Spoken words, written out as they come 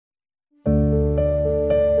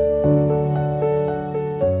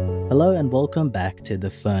Hello and welcome back to The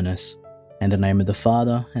Furnace. In the name of the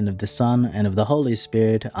Father, and of the Son, and of the Holy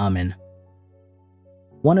Spirit. Amen.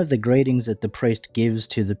 One of the greetings that the priest gives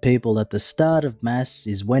to the people at the start of Mass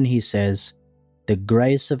is when he says, "The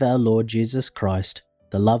grace of our Lord Jesus Christ,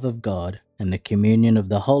 the love of God, and the communion of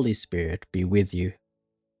the Holy Spirit be with you."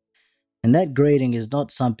 And that greeting is not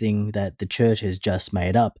something that the Church has just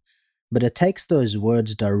made up, but it takes those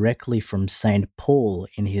words directly from St. Paul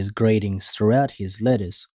in his greetings throughout his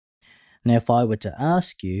letters. Now, if I were to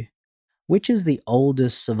ask you, which is the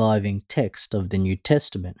oldest surviving text of the New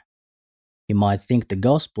Testament? You might think the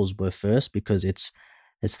Gospels were first because it's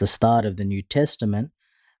the start of the New Testament,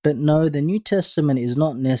 but no, the New Testament is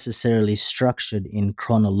not necessarily structured in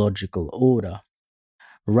chronological order.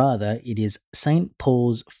 Rather, it is St.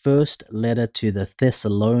 Paul's first letter to the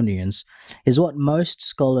Thessalonians is what most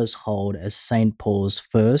scholars hold as St. Paul's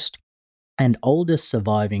first and oldest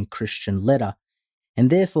surviving Christian letter, and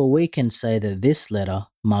therefore we can say that this letter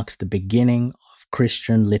marks the beginning of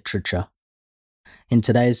Christian literature. In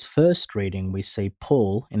today's first reading, we see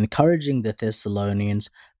Paul encouraging the Thessalonians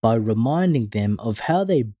by reminding them of how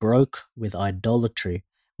they broke with idolatry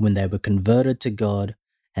when they were converted to God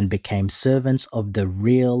and became servants of the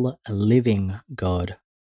real living God.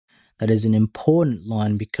 That is an important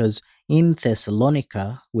line because in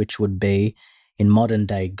Thessalonica, which would be in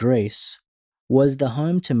modern-day Greece, was the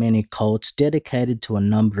home to many cults dedicated to a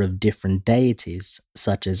number of different deities,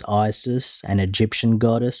 such as Isis, an Egyptian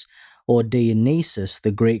goddess, or Dionysus,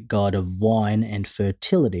 the Greek god of wine and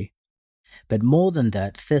fertility. But more than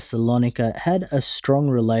that, Thessalonica had a strong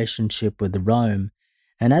relationship with Rome,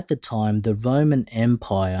 and at the time the Roman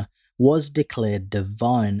Empire was declared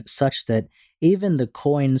divine, such that even the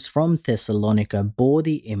coins from Thessalonica bore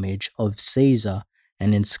the image of Caesar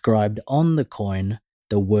and inscribed on the coin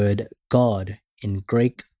the word God in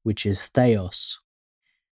Greek, which is Theos.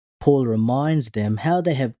 Paul reminds them how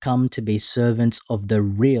they have come to be servants of the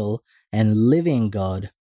real and living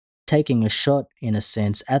God, taking a shot, in a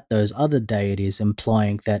sense, at those other deities,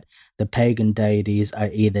 implying that the pagan deities are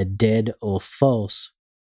either dead or false.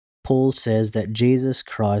 Paul says that Jesus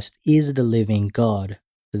Christ is the living God,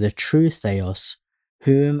 the true Theos,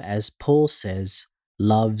 whom, as Paul says,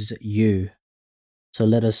 loves you. So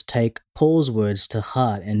let us take Paul's words to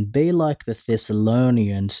heart and be like the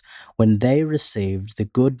Thessalonians when they received the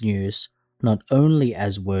good news not only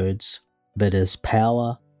as words, but as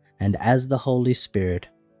power and as the Holy Spirit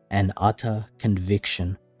and utter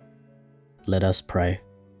conviction. Let us pray.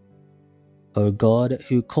 O God,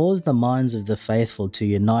 who caused the minds of the faithful to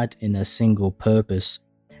unite in a single purpose,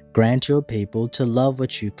 grant your people to love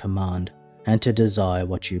what you command and to desire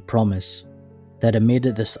what you promise, that amid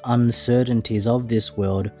the uncertainties of this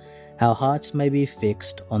world, our hearts may be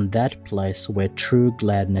fixed on that place where true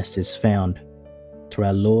gladness is found. Through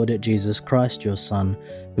our Lord Jesus Christ, your Son,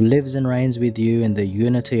 who lives and reigns with you in the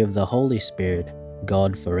unity of the Holy Spirit,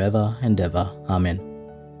 God forever and ever. Amen.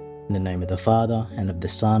 In the name of the Father, and of the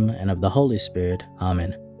Son, and of the Holy Spirit.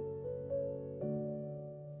 Amen.